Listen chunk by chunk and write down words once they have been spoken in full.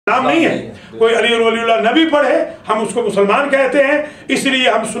नाम नहीं है। कोई अली और वलीउल्लाह नबी पढ़े हम उसको मुसलमान कहते हैं। इसलिए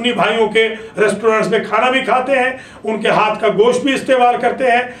हम सुन्नी भाइयों के रेस्टोरेंट्स में खाना भी खाते हैं, उनके हाथ का गोश्त भी इस्तेमाल करते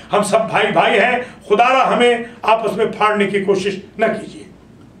हैं। हम सब भाई भाई हैं। खुदारा हमें आपस में फाड़ने की कोशिश न कीजिए।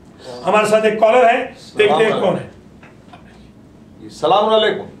 हमारे साथ एक कॉलर है, देखते हैं कौन है। सलाम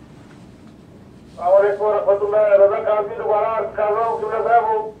अलैकुम। रज़ा काज़ी दोबारा अर्ज कर रहा हूँ,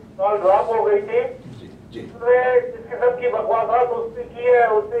 वो कॉल ड्रॉप हो गई थी। जिस किस्म की बकवासात उसने की है,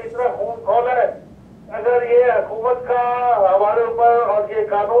 उससे इतना खून खोल है। अगर ये हुकूमत का हमारे ऊपर और ये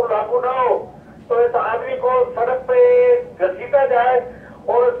कानून लागू ना हो तो इस आदमी को सड़क पे घसीटा जाए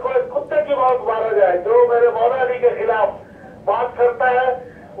और इसको एक कुत्ते की मौत मारा जाए। जो मेरे मौला अली के खिलाफ बात करता है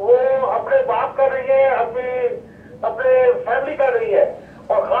वो अपने बाप का नहीं है, अपने फैमिली का नहीं है,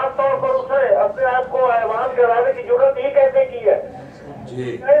 और खास तौर पर उसे अपने आप को ऐवान कराने की जरूरत ही कैसे की है।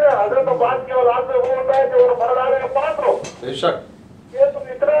 नहीं ना, हजरत अब्बास की औलाद में वो होता है जो फरदाने का पात्र हो। बेशक ये तो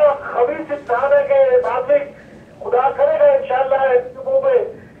इतना खबीस इंसान है कि आदमी खुदा करेगा इंशाअल्लाह इसके मुंह में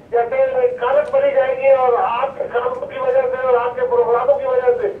जैसे कालक बनी जाएगी, और आपके कानून की वजह से और आपके प्रोग्रामों की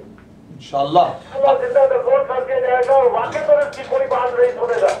वजह से इंशाअल्लाह जिंदा दरगोर कर दिया जाएगा, और वाकई तो इसकी कोई बात नहीं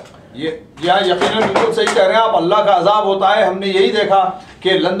सुनेगा। ये यकीनन बिल्कुल सही कह रहे हैं आप। अल्लाह का अजाब होता है। हमने यही देखा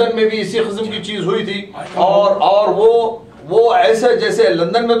कि लंदन में भी इसी किस्म की चीज हुई थी, और वो ऐसे जैसे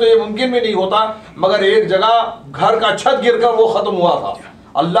लंदन में तो ये मुमकिन भी नहीं होता, मगर एक जगह घर का छत गिरकर वो खत्म हुआ था।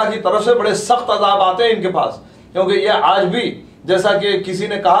 अल्लाह की तरफ से बड़े सख्त अजाब आते हैं इनके पास, क्योंकि ये आज भी जैसा कि किसी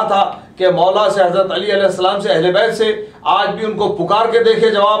ने कहा था कि मौला से, हजरत अली अलैहिस्सलाम से, अहले बैत से आज भी उनको पुकार के देखे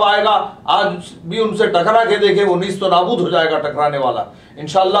जवाब आएगा, आज भी उनसे टकरा के देखे वो नीस तो नाबूद हो जाएगा टकराने वाला।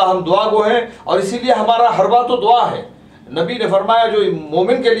 इंशाअल्लाह हम दुआ गो हैं, और इसीलिए हमारा हरबा तो दुआ है। नबी ने फरमाया जो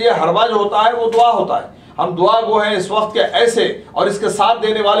मोमिन के लिए हरबा जो होता है वो दुआ होता है। हम दुआ गो हैं इस वक्त के ऐसे और इसके साथ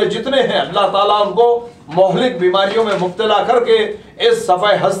देने वाले जितने हैं, अल्लाह ताला उनको मोहलिक बीमारियों में मुब्तला करके इस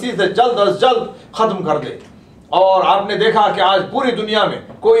सफ़े हस्ती से जल्द अज जल्द ख़त्म कर दे। और आपने देखा कि आज पूरी दुनिया में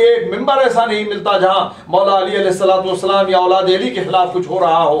कोई एक मिंबर ऐसा नहीं मिलता जहां मौला अली अलैहिस्सलाम या औलाद अली के खिलाफ कुछ हो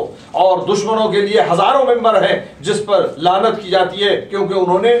रहा हो, और दुश्मनों के लिए हजारों मिंबर हैं जिस पर लानत की जाती है क्योंकि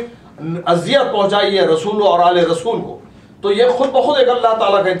उन्होंने अजियत पहुंचाई है रसूल और आले रसूल को। तो ये खुद ब खुद एक अल्लाह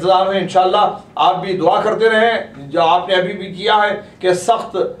ताला का इंतजाम है। इंशाअल्लाह आप भी दुआ करते रहें, जो आपने अभी भी किया है कि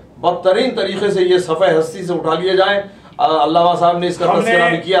सख्त बदतरीन तरीके से ये सफ़े हस्ती से उठा लिए जाएं। अल्लाह साहब ने इसका तज़किरा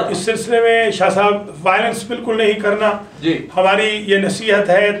भी किया था। इस सिलसिले में शाह साहब वायलेंस बिल्कुल नहीं करना जी, हमारी ये नसीहत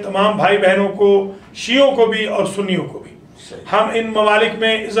है तमाम भाई बहनों को, शियों को भी और सुन्नियों को भी। हम इन ममालिक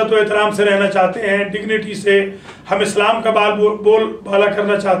में इज़्ज़त व एहतराम से रहना चाहते हैं, डिग्निटी से। हम इस्लाम का बोल बाला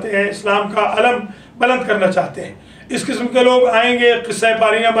करना चाहते हैं, इस्लाम का अलम बुलंद करना चाहते हैं। इस किस्म के लोग आएंगे, किस्सा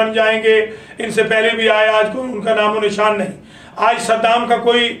पारियाँ बन जाएंगे। इनसे पहले भी आए, आज कोई उनका नामो निशान नहीं। आज सद्दाम का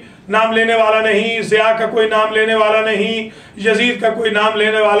कोई नाम लेने वाला नहीं, ज़िया का कोई नाम लेने वाला नहीं, यजीद का कोई नाम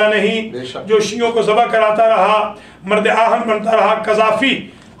लेने वाला नहीं। जो शियों को ज़बह कराता रहा, मर्द आहन बनता रहा कज़ाफ़ी,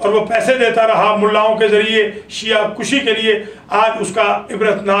 और वो पैसे देता रहा मुल्लाओं के ज़रिए शिया कुशी के लिए, आज उसका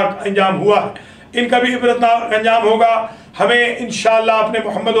इबरतनाक अंजाम हुआ है। इनका भी इबरतनाक अंजाम होगा। हमें इंशाअल्लाह अपने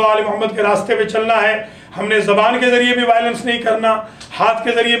मोहम्मद व आले मोहम्मद के रास्ते पे चलना है। हमने ज़बान के ज़रिए भी वायलेंस नहीं करना, हाथ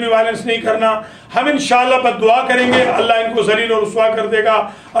के ज़रिए भी वायलेंस नहीं करना। हम इंशाअल्लाह बस दुआ करेंगे, अल्लाह इनको ज़लील और रुस्वा कर देगा,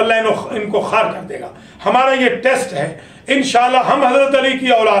 अल्लाह इनको खार कर देगा। हमारा ये टेस्ट है। इंशाअल्लाह हम हज़रत अली की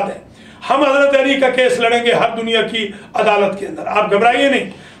औलाद हैं, हम हज़रत अली का केस लड़ेंगे हर दुनिया की अदालत के अंदर। आप घबराइए नहीं,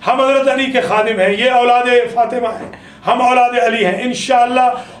 हम हज़रत अली के खादिम हैं, ये औलाद फातिमा हैं, हम औलाद अली हैं। इंशाअल्लाह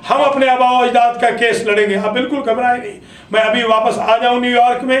हम अपने आबा व अजदाद का केस लड़ेंगे। आप बिल्कुल घबराए नहीं। मैं अभी वापस आ जाऊँ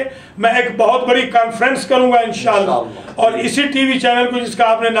न्यूयॉर्क में, मैं एक बहुत बड़ी कॉन्फ्रेंस करूँगा इंशाअल्लाह, और इसी टीवी चैनल को जिसका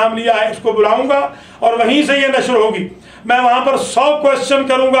आपने नाम लिया है उसको बुलाऊँगा, और वहीं से ये नशर होगी। मैं वहाँ पर 100 क्वेश्चन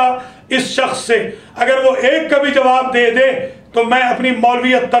करूँगा इस शख्स से। अगर वो एक का भी जवाब दे दे तो मैं अपनी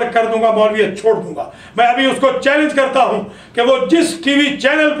मौलवियत तर्क कर दूंगा, मौलवियत छोड़ दूंगा। मैं अभी उसको चैलेंज करता हूं कि वो जिस टीवी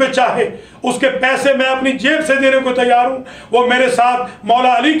चैनल पे चाहे उसके पैसे मैं अपनी जेब से देने को तैयार हूं। वो मेरे साथ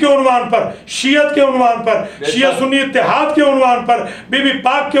मौला अली के उन्वान पर, शियत के उन्वान पर, शिया सुन्नी इत्तेहाद के उन्वान पर, बीबी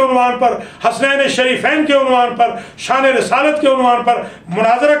पाक के उन्वान पर, हसनैन शरीफैन के उन्वान पर, शान रिसालत के उन्वान पर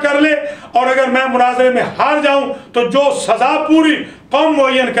मुनाजरा कर ले। और अगर मैं मुनाजरे में हार जाऊं तो जो सजा पूरी कौम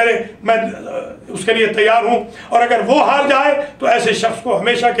मुअय्यन करे मैं उसके लिए तैयार हूं। और अगर वो हार जाए तो ऐसे शख्स को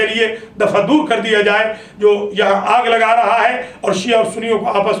हमेशा के लिए दफा दूर कर दिया जाए जो यहाँ आग लगा रहा है और शिया और सुन्नियों को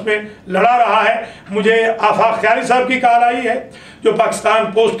आपस में लड़ा रहा है। मुझे आफाक ख्याली साहब की कॉल आई है जो पाकिस्तान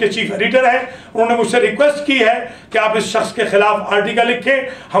पोस्ट के चीफ एडिटर है। उन्होंने मुझसे रिक्वेस्ट की है कि आप इस शख्स के खिलाफ आर्टिकल लिखें।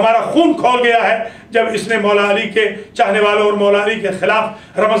 हमारा खून खौल गया है जब इसने मौला अली के चाहने वालों और मौला अली के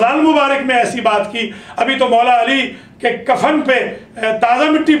खिलाफ रमज़ान मुबारक में ऐसी बात की। अभी तो मौला अली के कफन पे ताज़ा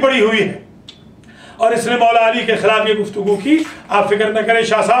मिट्टी पड़ी हुई है और इसने मौला अली के खिलाफ ये गुफ्तगू की। आप फिक्र न करें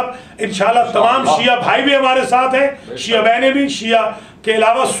शाह साहब, इंशाल्लाह तमाम शिया भाई भी हमारे साथ हैं, शिया बहनें भी, शिया के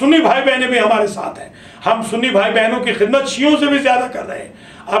अलावा सुन्नी भाई बहनें भी हमारे साथ हैं। हम सुन्नी भाई बहनों की खिदमत शियों से भी ज़्यादा कर रहे हैं।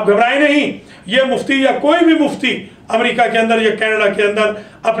 आप घबराएं नहीं, ये मुफ्ती या कोई भी मुफ्ती अमेरिका के अंदर या कनाडा के अंदर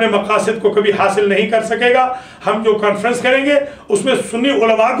अपने मकासद को कभी हासिल नहीं कर सकेगा। हम जो कॉन्फ्रेंस करेंगे उसमें सुन्नी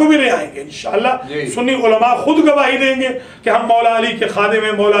उलमा को भी ले आएंगे इंशाअल्लाह। सुन्नी उलमा खुद गवाही देंगे कि हम मौला अली के खादिम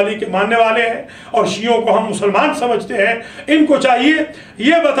हैं, मौला अली के मानने वाले हैं और शियों को हम मुसलमान समझते हैं। इनको चाहिए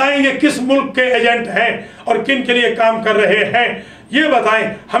ये बताएंगे किस मुल्क के एजेंट हैं और किन के लिए काम कर रहे हैं, ये बताएं।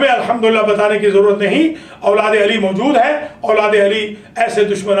 हमें अल्हम्दुलिल्लाह बताने की ज़रूरत नहीं, औलाद अली मौजूद है। औलाद अली ऐसे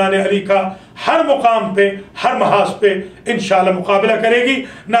दुश्मनान अली का हर मुकाम पे, हर महाज पे इंशाअल्लाह मुकाबला करेगी।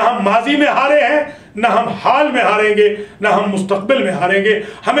 ना हम माजी में हारे हैं, ना हम हाल में हारेंगे, ना हम मुस्तकबिल में हारेंगे।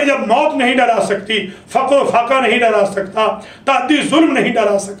 हमें जब मौत नहीं डरा सकती, फ़क़्र फ़ाक़ा नहीं डरा सकता, तादी जुल्म नहीं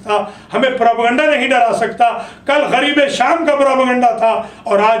डरा सकता, हमें प्रोपेगेंडा नहीं डरा सकता। कल गरीब शाम का प्रोपेगेंडा था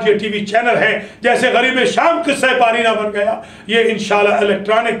और आज ये टीवी चैनल है। जैसे गरीब शाम किस्सा पारीना बन गया, ये इंशाअल्लाह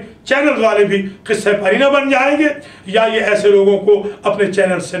इलेक्ट्रॉनिक चैनल वाले भी किस्सा पारीना बन जाएंगे, या ये ऐसे लोगों को अपने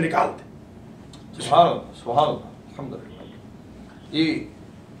चैनल से निकाल दें। ये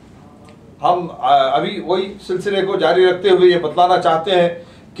हम अभी वही सिलसिले को जारी रखते हुए ये बतलाना चाहते हैं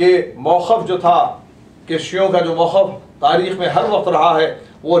कि मौक़िफ़ जो था, कि शियों का जो मौक़िफ़ तारीख़ में हर वक्त रहा है,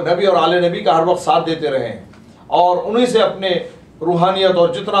 वो नबी और आले नबी का हर वक्त साथ देते रहे हैं और उन्हीं से अपने रूहानियत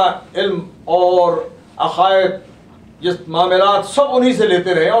और जितना इल्म और अक़ायद जिस मामलात सब उन्हीं से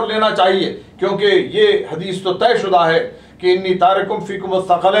लेते रहे और लेना चाहिए, क्योंकि ये हदीस तो तयशुदा है कि इन्नी तारिकुम फ़ीकुम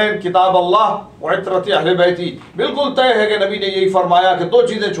अस-सक़लैन किताब अल्लाह व इतरती अहले बैती। बिल्कुल तय है कि नबी ने यही फरमाया कि दो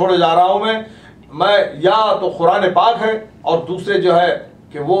चीज़ें छोड़े जा रहा हूँ मैं या तो कुरान पाक है और दूसरे जो है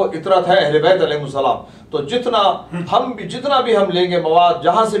कि वो इतरत है अहले बैत अलैहिमुस्सलाम। तो जितना भी हम लेंगे मवाद,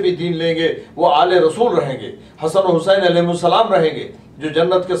 जहाँ से भी दीन लेंगे, वो आले रसूल रहेंगे, हसन हुसैन अलैहिमुस्सलाम रहेंगे जो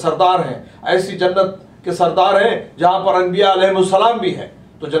जन्नत के सरदार हैं। ऐसी जन्नत के सरदार हैं जहाँ पर अनबिया अलैहिमुस्सलाम भी हैं।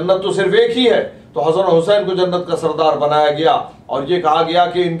 तो जन्नत तो सिर्फ एक ही है, तो हसन हुसैन को जन्नत का सरदार बनाया गया और ये कहा गया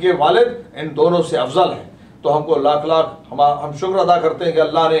कि इनके वालिद इन दोनों से अफजल हैं। तो हमको लाख लाख हम शुक्र अदा करते हैं कि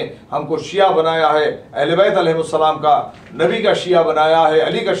अल्लाह ने हमको शिया बनाया है, अहले बैत अलैहिमुस्सलाम का, नबी का शिया बनाया है,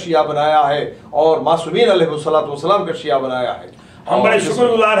 अली का शिया बनाया है और मासूमीन अलैहिमुस्सलाम का शिया बनाया है। हम बड़े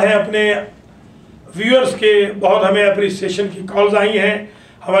शुक्रगुजार हैं अपने व्यूअर्स के। बहुत हमें अप्रिसिएशन की कॉल्स आई हैं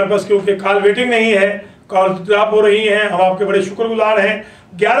हमारे पास, क्योंकि कॉल वेटिंग नहीं है, कॉल ड्रॉप हो रही हैं। हम आपके बड़े शुक्रगुजार हैं।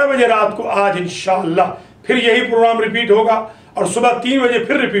 11 बजे रात को आज इंशाअल्लाह फिर यही प्रोग्राम रिपीट होगा और सुबह 3 बजे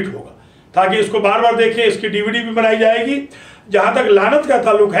फिर रिपीट होगा, ताकि इसको बार बार देखें। इसकी डीवीडी भी बनाई जाएगी। जहाँ तक लानत का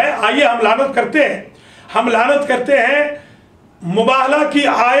ताल्लुक है, आइए हम लानत करते हैं। हम लानत करते हैं मुबाहला की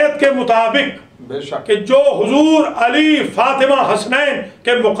आयत के मुताबिक कि जो हुजूर अली फातिमा हसनैन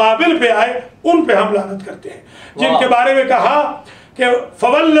के मुकाबिल पे आए, उन पे हम लानत करते हैं, जिनके बारे में कहा कि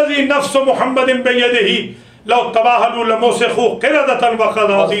फवल्लज़ी नफ्स मुहम्मदिन बियदिही लौ तबाहलू लमुसिखू क़िरदतन व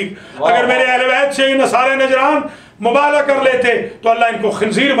ख़नाज़ीर। अगर मेरे अहले बैत से नसारे नजरान मुबाला कर लेते तो अल्लाह इनको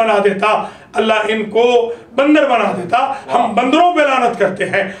खिंजीर बना देता, अल्लाह इनको बंदर बना देता। हम बंदरों पे लानत करते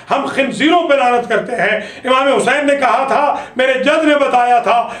हैं, हम खिंजीरों पे लानत करते हैं। इमाम हुसैन ने कहा था, मेरे जज ने बताया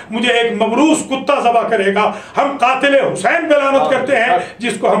था, मुझे एक मबरूस कुत्ता ज़बह करेगा। हम कातिल हुसैन पे लानत करते हैं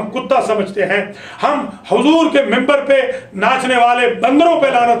जिसको हम कुत्ता समझते हैं। हम हुजूर के मिंबर पे नाचने वाले बंदरों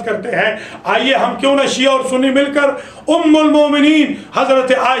पे लानत करते हैं। आइए हम क्यों न शिया और सुन्नी मिलकर उम्मुल मोमिनीन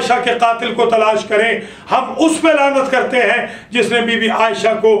हजरत आयशा के कातिल को तलाश करें। हम उस पे लानत करते हैं जिसने बीबी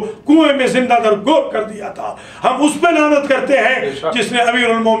आयशा को कुएं में जिंदा दरगोर कर दिया था। हम उस पे लानत करते हैं जिसने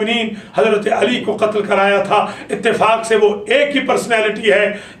अमीरुल मोमिनीन हजरत अली को कत्ल कराया था। इत्तेफाक से वो एक ही पर्सनैलिटी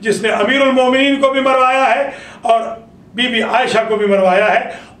है जिसने अमीरुल मोमिनीन को भी मरवाया है और बीबी आयशा को भी मरवाया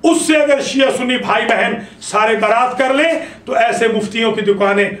है। उससे अगर शिया सुन्नी भाई बहन सारे बरात कर लें तो ऐसे मुफ्तियों की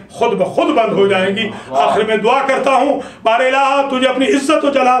दुकानें खुद ब खुद बंद हो जाएंगी। आखिर में दुआ करता हूँ, बारे इलाहा तुझे अपनी इज्जत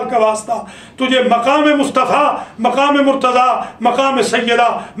और जलाल का वास्ता, तुझे मकाम मुस्तफ़ा, मकाम मुर्तज़ा, मकाम सैयदा,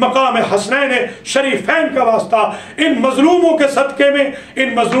 मकाम हसनैन शरीफैन का वास्ता, इन मजलूमों के सदक़े में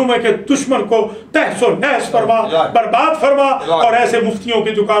इन मजलूमों के दुश्मन को तहस व नहस फरमा, बर्बाद फरमा और ऐसे मुफ्तियों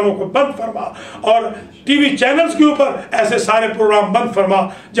की दुकानों को बंद फरमा और टीवी चैनल्स के ऊपर ऐसे सारे प्रोग्राम बंद फरमा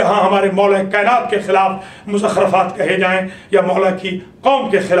जहां हमारे मौला कायनात के खिलाफ मुज़ख़्ख़रफ़ात कहे जाएं या मौला की कौम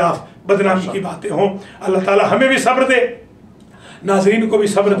के खिलाफ बदनामी की बातें हों। अल्लाह ताला हमें भी सब्र दे, नाज़रीन को भी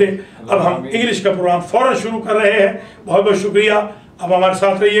सब्र दे। अब हम इंग्लिश का प्रोग्राम फ़ौरन शुरू कर रहे हैं। बहुत बहुत शुक्रिया, अब हमारे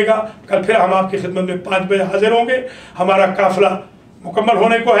साथ रहिएगा। कल फिर हम आपकी खिदमत में 5 बजे हाजिर होंगे। हमारा काफ़िला मुकम्मल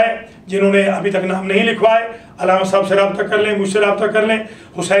होने को है। जिन्होंने अभी तक नाम नहीं लिखवाए, अलामा साहब से रब्ता कर लें, मुझसे रब्ता कर लें।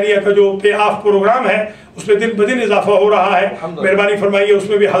 हुसैनिया का जो पे ऑफ प्रोग्राम है उसमें दिन ब दिन इजाफा हो रहा है, मेहरबानी फरमाइए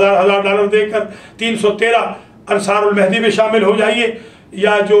उसमें भी $1000 देकर 313 अंसारुल मेहदी में शामिल हो जाइए,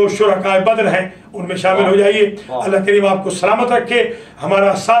 या जो शुरकाए बद्र हैं उनमें शामिल हो जाइए। अल्लाह करीम आपको सलामत रखे।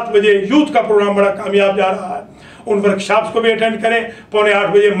 हमारा 7 बजे यूथ का प्रोग्राम बड़ा कामयाब जा रहा है, उन वर्कशॉप्स को भी अटेंड करें। 7:45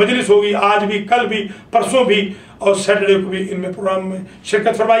 बजे मजलिस होगी, आज भी, कल भी, परसों भी, और सैटरडे को भी इनमें प्रोग्राम में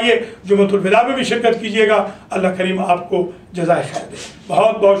शिरकत फरमाइए। जुम्मतुल विदा में भी शिरकत कीजिएगा। अल्लाह करीम आपको जज़ाए खैर दे।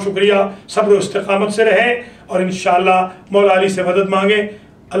 बहुत बहुत शुक्रिया। सब्र इस्तिक़ामत से रहें और इंशाअल्लाह मौला अली से मदद मांगें।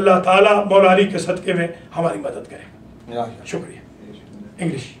 अल्लाह ताला मौला अली के सदक़े में हमारी मदद करें। शुक्रिया।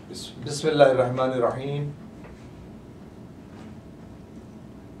 English. Bismillahirrahmanirrahim.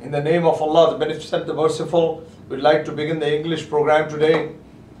 In the name of Allah, the Beneficent, the Merciful, we'd like to begin the English program today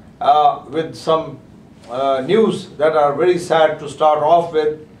with some news that are very sad to start off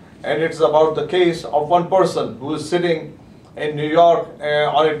with, and it's about the case of one person who is sitting in New York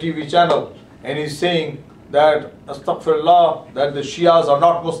on a TV channel, and he's saying that, astaghfirullah, that the Shias are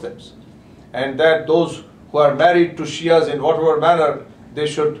not Muslims, and that those who are married to Shias in whatever manner, they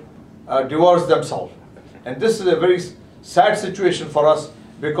should divorce themselves. And this is a very sad situation for us,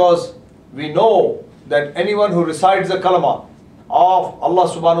 because we know that anyone who recites the kalama of Allah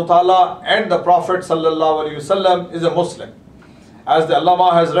subhanahu wa ta'ala and the Prophet sallallahu alaihi wasallam is a Muslim. As the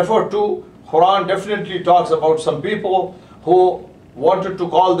Allama has referred to, Quran definitely talks about some people who wanted to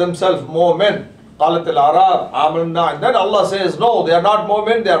call themselves mu'min. Qalat al-Arab amanna, and then Allah says no, they are not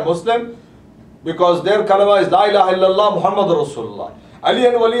mu'min, they are Muslim, because their kalama is la ilaha illallah Muhammad Rasulullah. Ali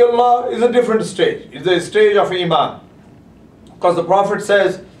and Waliullah is a different stage. It's a stage of Iman. Because the Prophet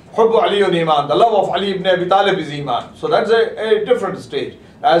says, Hubbu Aliyun Iman, the love of Ali ibn Abi Talib is Iman. So that's a different stage,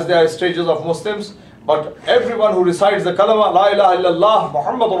 as there are stages of Muslims. But everyone who recites the kalama, La ilaha illallah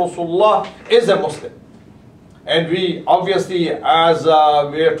Muhammad Rasulullah, is a Muslim. And we obviously, as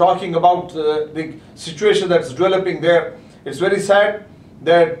we are talking about the situation that's developing there, it's very sad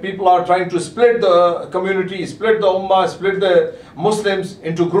that people are trying to split the community, split the ummah, split the Muslims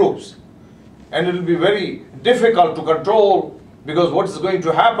into groups. And it will be very difficult to control, because what is going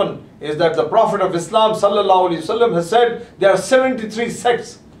to happen is that the Prophet of Islam sallallahu alaihi wasallam has said there are 73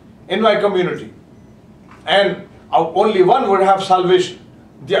 sects in my community, and only one would have salvation.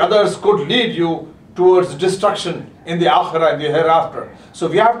 The others could lead you towards destruction in the akhirah, in the hereafter. So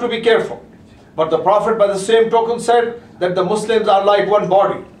we have to be careful. But the Prophet by the same token said that the Muslims are like one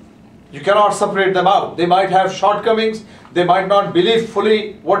body. You cannot separate them out. They might have shortcomings, they might not believe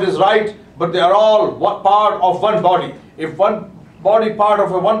fully what is right, but they are all part of one body. If one body, part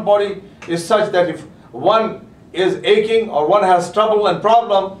of one body is such that if one is aching or one has trouble and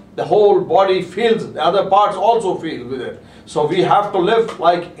problem, the whole body feels, the other parts also feel with it. So we have to live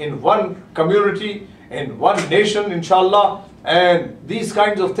like in one community, in one nation, inshallah, and these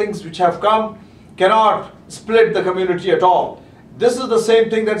kinds of things which have come cannot split the community at all. This is the same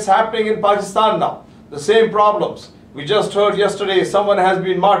thing that's happening in Pakistan now. The same problems. We just heard yesterday someone has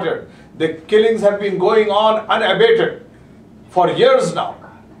been martyred. The killings have been going on unabated for years now.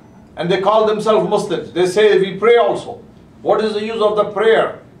 And they call themselves Muslims. They say we pray also. What is the use of the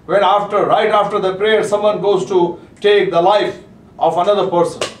prayer when right after the prayer someone goes to take the life of another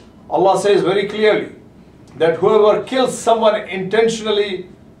person? Allah says very clearly that whoever kills someone intentionally,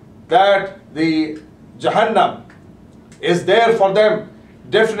 that the Jahannam is there for them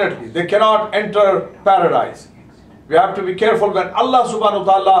definitely. They cannot enter paradise. We have to be careful when Allah subhanahu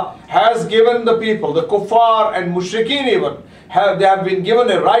wa ta'ala has given the people, the kuffar and mushrikeen even, they have been given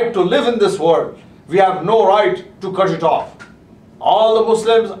a right to live in this world. We have no right to cut it off. All the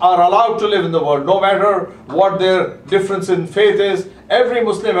Muslims are allowed to live in the world, no matter what their difference in faith is. Every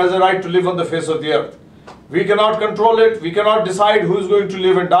Muslim has a right to live on the face of the earth. We cannot control it. We cannot decide who is going to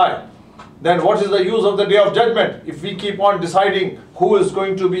live and die. Then what is the use of the Day of Judgment if we keep on deciding who is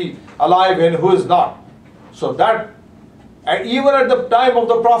going to be alive and who is not? So that, and even at the time of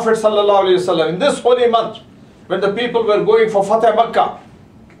the Prophet ﷺ, in this holy month, when the people were going for Fateh Makkah,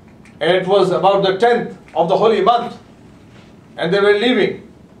 and it was about the 10th of the holy month, and they were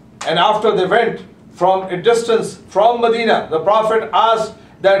leaving, and after they went from a distance from Medina, the Prophet asked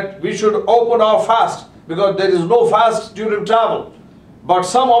that we should open our fast, because there is no fast during travel. But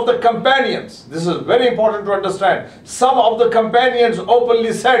some of the companions, this is very important to understand, some of the companions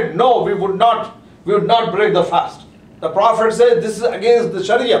openly said, no, we would not break the fast. The Prophet said this is against the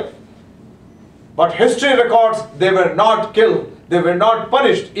Sharia. But history records they were not killed, they were not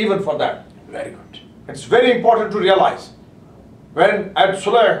punished even for that. Very good. It's very important to realize. When at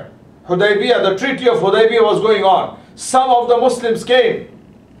Sulh Hudaybiyah, the Treaty of Hudaybiyah was going on, some of the Muslims came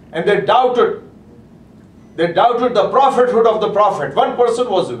and they doubted the prophethood of the prophet. One person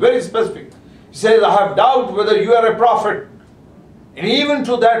was very specific. He says, I have doubt whether you are a prophet. And even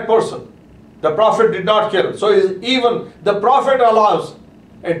to that person, the prophet did not kill. So even the prophet allows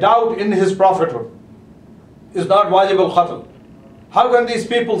a doubt in his prophethood. Is not wajib al-qatl. How can these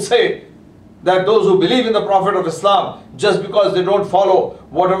people say that those who believe in the Prophet of Islam, just because they don't follow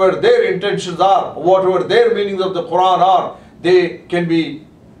whatever their intentions are, whatever their meanings of the Quran are, they can be,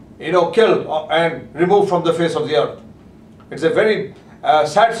 killed and removed from the face of the earth? It's a very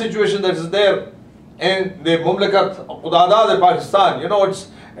sad situation that is there in the Mumlakat Qudadad of Pakistan.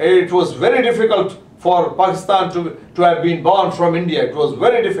 It was very difficult for Pakistan to have been born from India. It was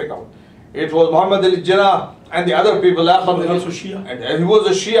very difficult. It was Muhammad Ali Jinnah and the other people. Also Shia. And he was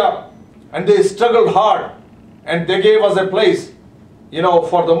a Shia. And they struggled hard. And they gave us a place,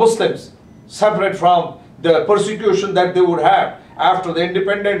 for the Muslims, separate from the persecution that they would have. After the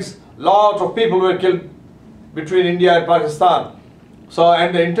independence, lots of people were killed between India and Pakistan. So,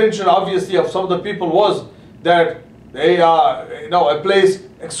 and the intention obviously of some of the people was that they are, a place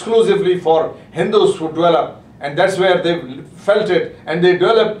exclusively for Hindus to develop. And that's where they felt it. And they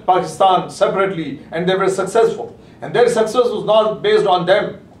developed Pakistan separately, and they were successful. And their success was not based on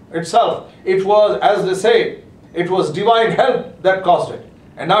them itself. It was, as they say, it was divine help that caused it.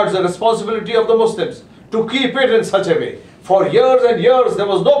 And now it's the responsibility of the Muslims to keep it in such a way. For years and years, there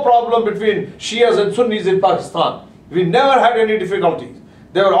was no problem between Shias and Sunnis in Pakistan. We never had any difficulties.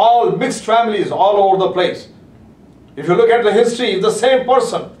 They were all mixed families all over the place. If you look at the history, if the same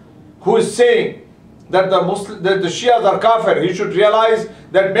person who is saying that the Shias are kafir, he should realize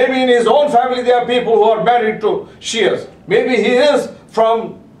that maybe in his own family there are people who are married to Shias. Maybe he is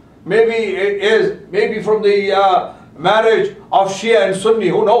from maybe from the marriage of Shia and Sunni,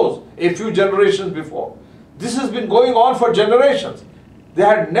 who knows, a few generations before. This has been going on for generations. There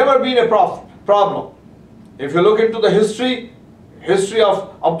had never been a problem. If you look into the history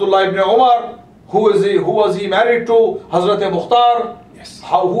of Abdullah ibn Umar, who was he married to? Hazrat Mukhtar. Yes.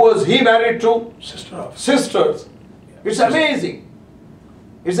 Who was he married to? Sisters. It's amazing.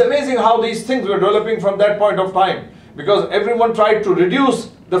 It's amazing how these things were developing from that point of time, because everyone tried to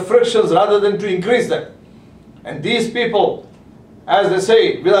reduce the frictions rather than to increase them. And these people, as they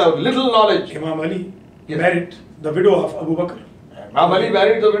say, without little knowledge. Imam Ali married the widow of Abu Bakr. Imam Ali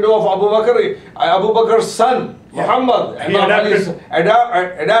married the widow of Abu Bakr. Abu Bakr's son, Muhammad. Imam Ali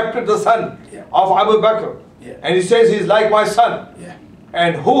adapted the son of Abu Bakr. Yeah. And he says he's like my son. Yeah.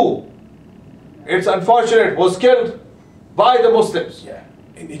 And who, it's unfortunate, was killed by the Muslims. Yeah.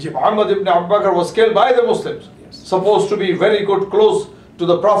 In Egypt. Muhammad ibn Abu Bakr was killed by the Muslims. Yes. Supposed to be very good, close to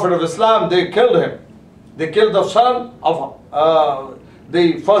the Prophet of Islam. They killed him. They killed the son of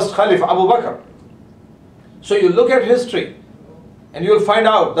the first Caliph, Abu Bakr. So you look at history and you'll find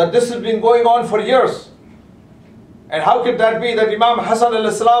out that this has been going on for years. And how could that be that Imam Hassan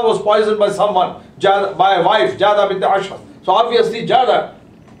al-Islam was poisoned by someone, by a wife, Jada bint Ashar? So obviously Jada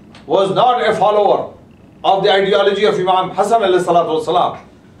was not a follower of the ideology of Imam Hassan al-Salam,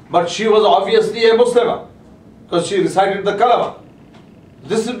 but she was obviously a Muslimah because she recited the Kalama.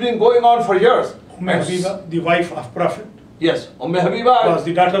 This has been going on for years. Habiba, the wife of Prophet. Yes, Habiba was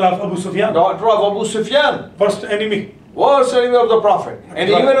the daughter of Abu Sufyan. Daughter of Abu Sufyan. Worst enemy. Worst enemy of the Prophet. And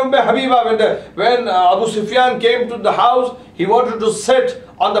even Habiba, when Abu Sufyan came to the house, he wanted to sit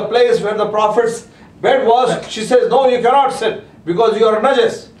on the place where the Prophet's bed was. She says, no, you cannot sit because you are a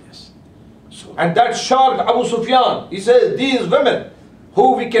najis. Yes. And that shocked Abu Sufyan. He says, these women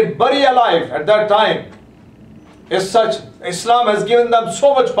who we can bury alive at that time is such, Islam has given them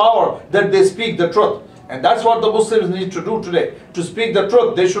so much power that they speak the truth. And that's what the Muslims need to do today, to speak the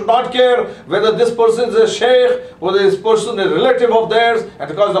truth. They should not care whether this person is a sheikh, whether this person is a relative of theirs, and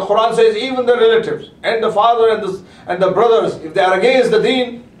because the Quran says even the relatives and the father and the brothers, if they are against the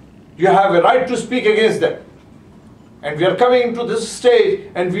deen, you have a right to speak against them. And we are coming to this stage,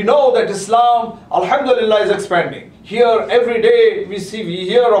 and we know that Islam, alhamdulillah, is expanding. Here, every day, we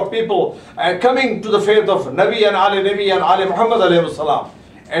hear of people coming to the faith of Nabi and Ali Muhammad alayhi salam.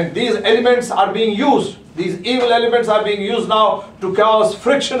 And these elements are being used, these evil elements are being used now to cause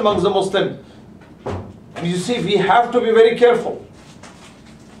friction amongst the Muslims. And you see, we have to be very careful.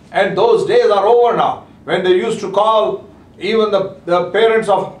 And those days are over now, when they used to call even the parents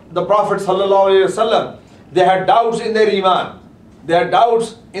of the Prophet ﷺ, they had doubts in their iman. They had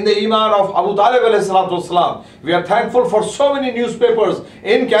doubts in the iman of Abu Talib ﷺ. We are thankful for so many newspapers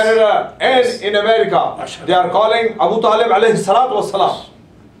in Canada and in America. They are calling Abu Talib ﷺ.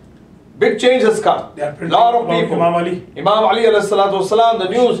 Big change has come. A lot of people. Imam Ali alayhi salatu wasalam, the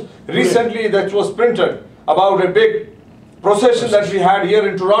news recently that was printed about a big procession that we had here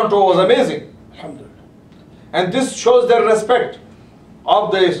in Toronto was amazing. Alhamdulillah. And this shows their respect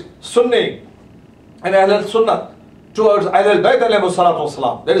of the Sunni and Ahl Sunnah towards Ahl Bayt alayhi salatu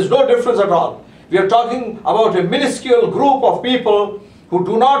wasalam. There is no difference at all. We are talking about a minuscule group of people who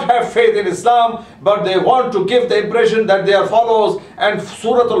do not have faith in Islam, but they want to give the impression that they are followers, and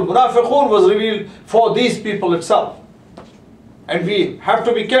Surah Al-Munafiqun was revealed for these people itself. And we have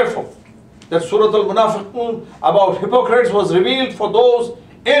to be careful that Surah Al-Munafiqun about hypocrites was revealed for those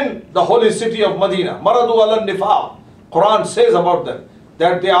in the holy city of Medina. Maradu ala nifaq. Quran says about them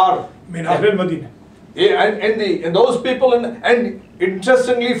that they are Min Ahl al-Madinah. and those people, and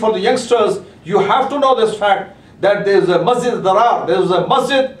interestingly for the youngsters, you have to know this fact that there is a Masjid Darar, there is a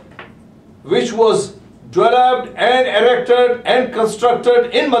masjid which was developed and erected and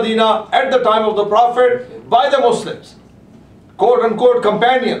constructed in Medina at the time of the Prophet by the Muslims, quote unquote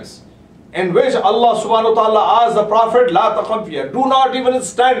companions, in which Allah subhanahu wa ta'ala asked the Prophet, La taqam fiha, do not even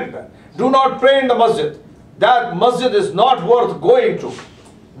stand in there, do not pray in the masjid. That masjid is not worth going to.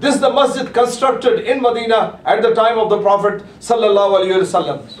 This is the masjid constructed in Medina at the time of the Prophet sallallahu alaihi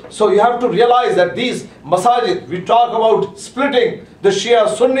wasallam. So you have to realize that these masajid, we talk about splitting the Shia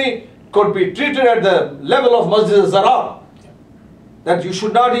Sunni, could be treated at the level of Masjid Zarar. That you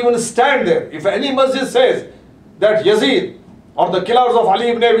should not even stand there. If any masjid says that Yazid or the killers of Ali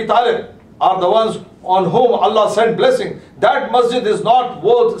ibn Abi Talib are the ones on whom Allah sent blessing, that masjid is not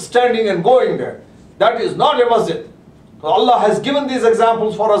worth standing and going there. That is not a masjid. Allah has given these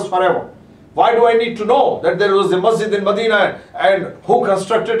examples for us forever. Why do I need to know that there was a masjid in Medina and who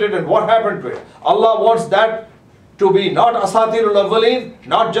constructed it and what happened to it? Allah wants that to be not asatirul awwaleen,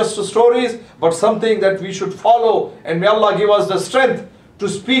 not just stories, but something that we should follow, and may Allah give us the strength to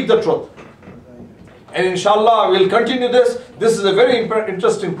speak the truth. And inshallah we'll continue this. This is a very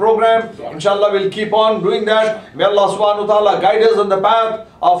interesting program. Inshallah we'll keep on doing that. May Allah subhanahu wa ta'ala guide us on the path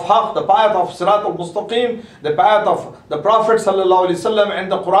of Haqq, the path of Sirat al-Mustaqim, the path of the Prophet sallallahu alaihi wasallam and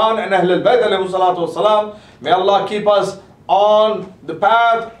the Quran and Ahl al-Bayt alayhi salatu wasalam. May Allah keep us on the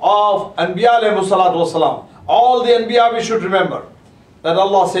path of Anbiya alayhi salatu wasalam. All the Anbiya we should remember. That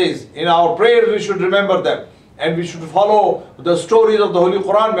Allah says in our prayers we should remember them. And we should follow the stories of the Holy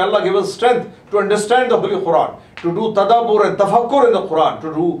Quran. May Allah give us strength to understand the Holy Quran, to do tadabbur and tafakkur in the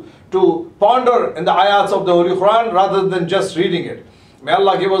Quran, to ponder in the ayats of the Holy Quran rather than just reading it. May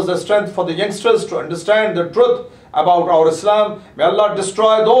Allah give us the strength for the youngsters to understand the truth about our Islam. May Allah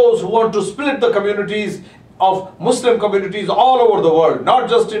destroy those who want to split the communities of Muslim communities all over the world, not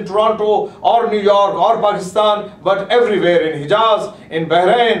just in Toronto or New York or Pakistan, but everywhere, in Hijaz, in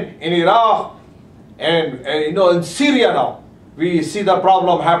Bahrain, in Iraq, and in Syria now, we see the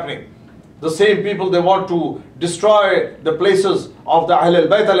problem happening. The same people, they want to destroy the places of the Ahl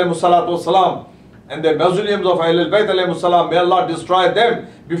al-Bayt alayhi salatu wasalam and the mausoleums of Ahl al-Bayt alayhi salam. May Allah destroy them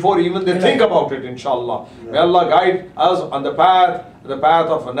before even they think about it, inshallah. May Allah guide us on the path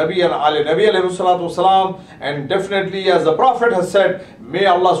of Nabi and Ali Nabi alayhi salatu wasalam. And definitely, as the Prophet has said, may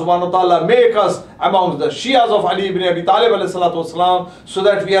Allah subhanahu wa ta'ala make us among the Shias of Ali ibn Abi Talib alayhi salatu wasalam, so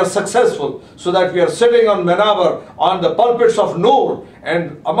that we are successful, so that we are sitting on Manabar, on the pulpits of Noor,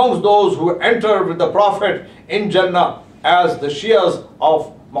 and amongst those who enter with the Prophet in Jannah as the Shias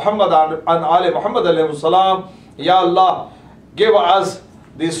of Muhammad and Ali Muhammad alayhi salam. Ya Allah, give us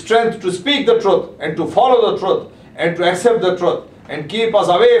the strength to speak the truth and to follow the truth and to accept the truth, and keep us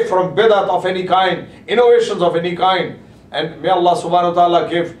away from bidat of any kind, innovations of any kind. And may Allah subhanahu wa ta'ala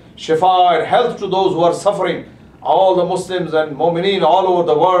give shifa and health to those who are suffering, all the Muslims and mu'mineen all over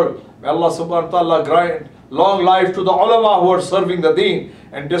the world. May Allah subhanahu wa ta'ala grant long life to the ulama who are serving the deen,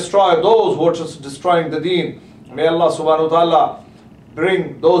 and destroy those who are just destroying the deen. May Allah subhanahu wa ta'ala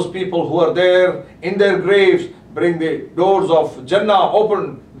bring those people who are there in their graves, bring the doors of Jannah,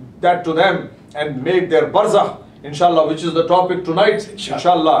 open that to them, and make their barzakh, inshallah, which is the topic tonight,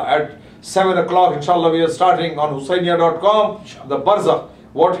 inshallah, at 7 o'clock, inshallah, we are starting on Husainia.com, the barzakh,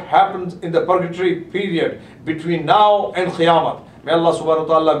 what happens in the purgatory period between now and Qiyamah. May Allah subhanahu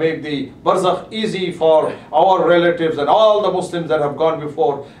wa ta'ala make the barzakh easy for our relatives and all the Muslims that have gone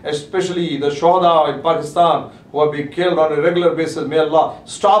before, especially the shuhada in Pakistan who have been killed on a regular basis. May Allah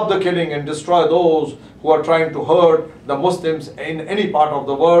stop the killing and destroy those who are trying to hurt the Muslims in any part of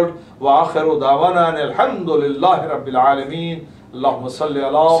the world. Wa akhiru da'wana alhamdulillahi rabbil alameen. Allahumma salli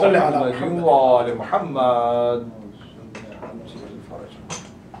ala Muhammadin wa ali Muhammad.